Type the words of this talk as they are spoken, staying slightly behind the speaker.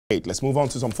Let's move on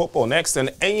to some football next. And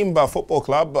Enyimba Football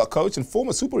Club coach and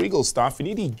former Super Eagles star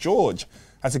Finidi George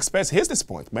has expressed his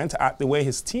disappointment at the way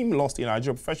his team lost the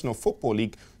Nigeria Professional Football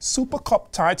League Super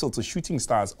Cup title to Shooting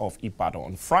Stars of Ibadan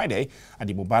on Friday at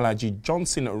the Mobolaji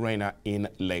Johnson Arena in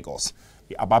Lagos.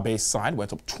 The Aba-based side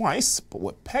went up twice, but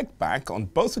were pegged back on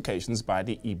both occasions by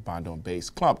the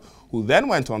Ibadan-based club, who then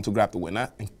went on to grab the winner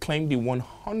and claim the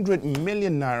 100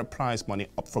 million naira prize money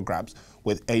up for grabs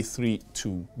with a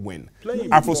 3-2 win.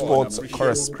 AfroSport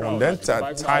correspondent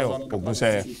Tayo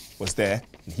Ogunse was there,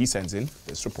 and he sends in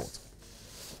this report.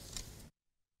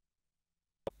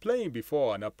 Playing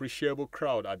before an appreciable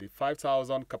crowd at the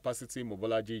 5,000 capacity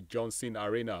Mobolaji Johnson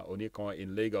Arena, Onikon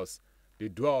in Lagos, the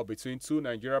duel between two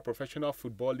Nigeria Professional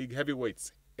Football League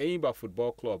heavyweights, Enyimba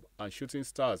Football Club and Shooting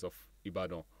Stars of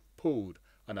Ibadan, pulled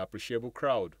an appreciable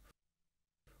crowd.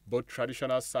 Both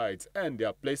traditional sides earned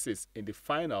their places in the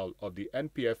final of the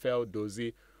NPFL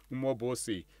Dozie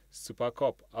Umobosi Super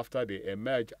Cup after they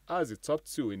emerged as the top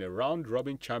two in a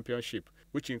round-robin championship,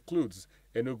 which includes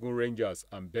Enugu Rangers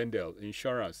and Bendel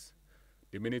Insurance.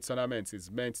 The mini-tournament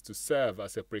is meant to serve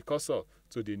as a precursor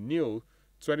to the new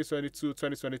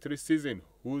 2022-2023 season,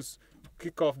 whose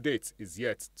kickoff date is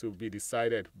yet to be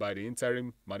decided by the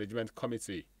interim management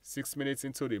committee. 6 minutes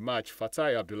into the match,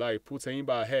 Fatai Abdullahi put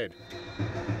Enyimba ahead.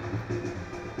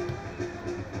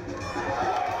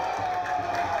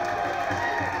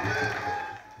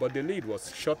 But the lead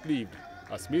was short-lived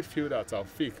as midfielder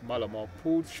Taufik Malamo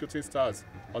pulled Shooting Stars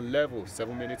on level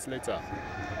 7 minutes later.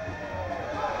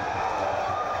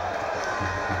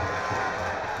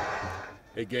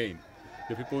 Again,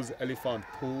 the People's Elephant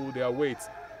pulled their weight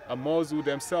and muzzled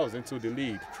themselves into the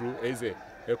lead through Eze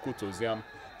Ekutoziam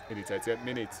in the 30th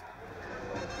minute.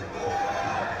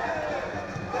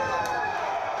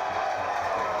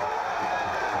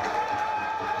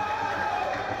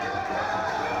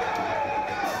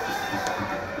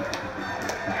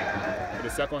 In the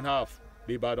second half,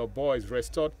 the Ibadan boys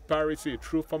restored parity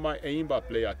through former Enyimba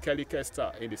player Kelly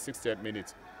Kester in the 60th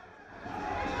minute.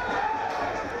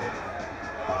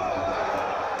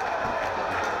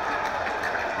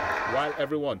 While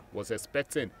everyone was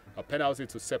expecting a penalty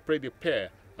to separate the pair,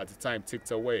 at the time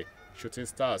ticked away, Shooting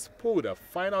Stars pulled a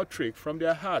final trick from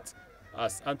their hat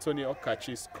as Antonio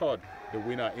Okachi scored the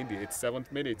winner in the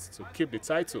 87th minute to keep the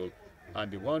title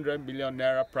and the 100 million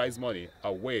naira prize money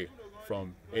away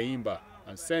from Enyimba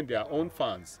and send their own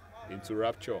fans into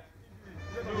rapture.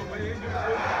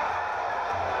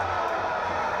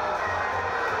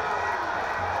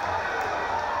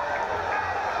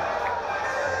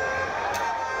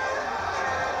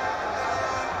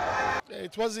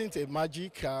 It wasn't a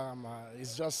magic,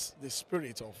 it's just the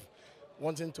spirit of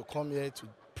wanting to come here to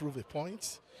prove a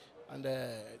point and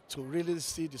to really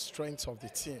see the strength of the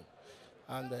team.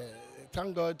 And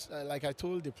thank God, like I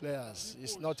told the players,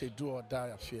 it's not a do or die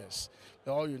affair.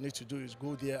 All you need to do is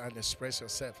go there and express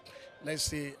yourself. Let's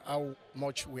see how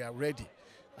much we are ready.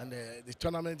 And the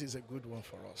tournament is a good one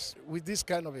for us. With this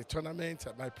kind of a tournament,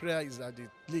 my prayer is that the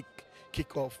league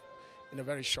kick off in a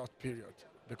very short period.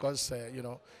 Because,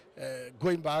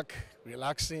 going back,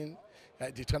 relaxing,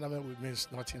 the tournament will mean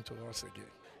nothing to us again.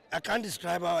 I can't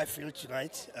describe how I feel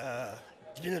tonight.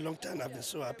 It's been a long time I've been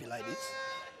so happy like this.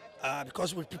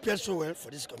 Because we prepared so well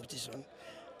for this competition.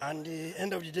 And at the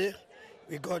end of the day,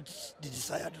 we got the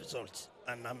desired result.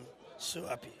 And I'm so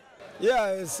happy.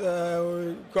 Yeah, it's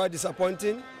quite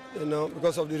disappointing,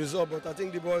 because of the result. But I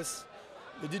think the boys,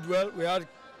 they did well. We had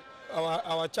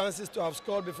our chances to have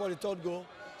scored before the third goal.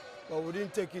 But we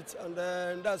didn't take it, and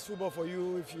that's football for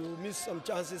you. If you miss some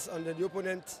chances and the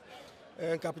opponent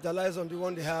capitalize on the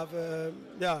one they have,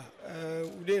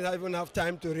 we didn't even have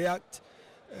time to react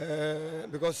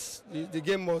because the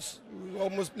game was, we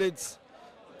almost played,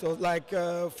 it was like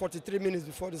 43 minutes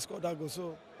before they scored that goal.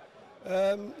 So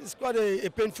it's quite a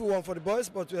painful one for the boys,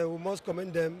 but we must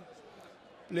commend them.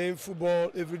 Playing football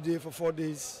every day for 4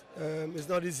 days, it's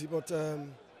not easy, but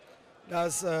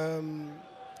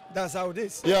that's how it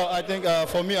is. Yeah, I think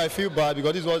for me, I feel bad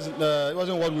because this wasn't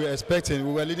what we were expecting.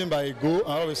 We were leading by a goal, and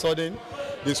all of a sudden,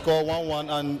 they scored 1-1,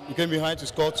 and we came behind to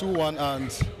score 2-1.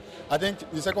 And I think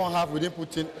the second half, we didn't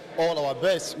put in all our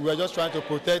best. We were just trying to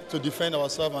protect, to defend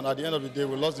ourselves, and at the end of the day,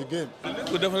 we lost the game.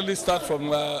 We definitely start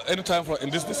from any time in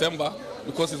this December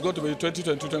because it's going to be the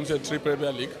 2022-2023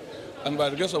 Premier League. And by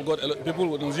the grace of God,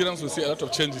 people, Nigerians will see a lot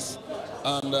of changes.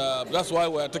 And that's why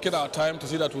we're taking our time to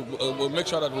see that we'll make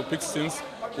sure that we pick things.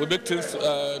 We pick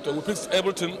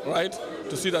everything right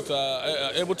to see that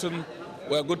everything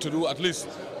we're good to do, at least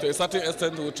to a certain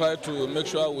extent. We try to make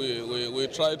sure we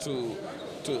try to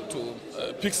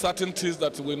pick certain things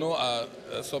that we know are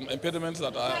some impediments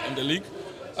that are in the league.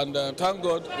 And thank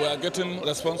God we are getting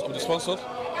response of the sponsors,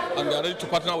 and they are ready to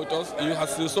partner with us.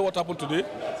 You saw what happened today.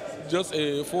 Just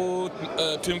a full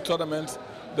team tournament.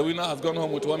 The winner has gone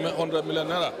home with 100 million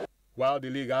naira. While the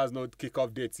league has no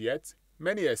kickoff date yet,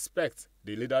 many expect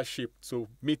the leadership to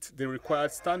meet the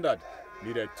required standard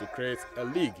needed to create a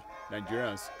league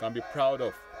Nigerians can be proud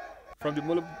of. From the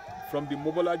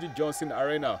Mobolaji Johnson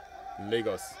Arena in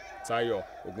Lagos, Tayo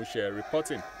Ogunse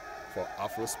reporting for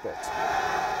AfroSport.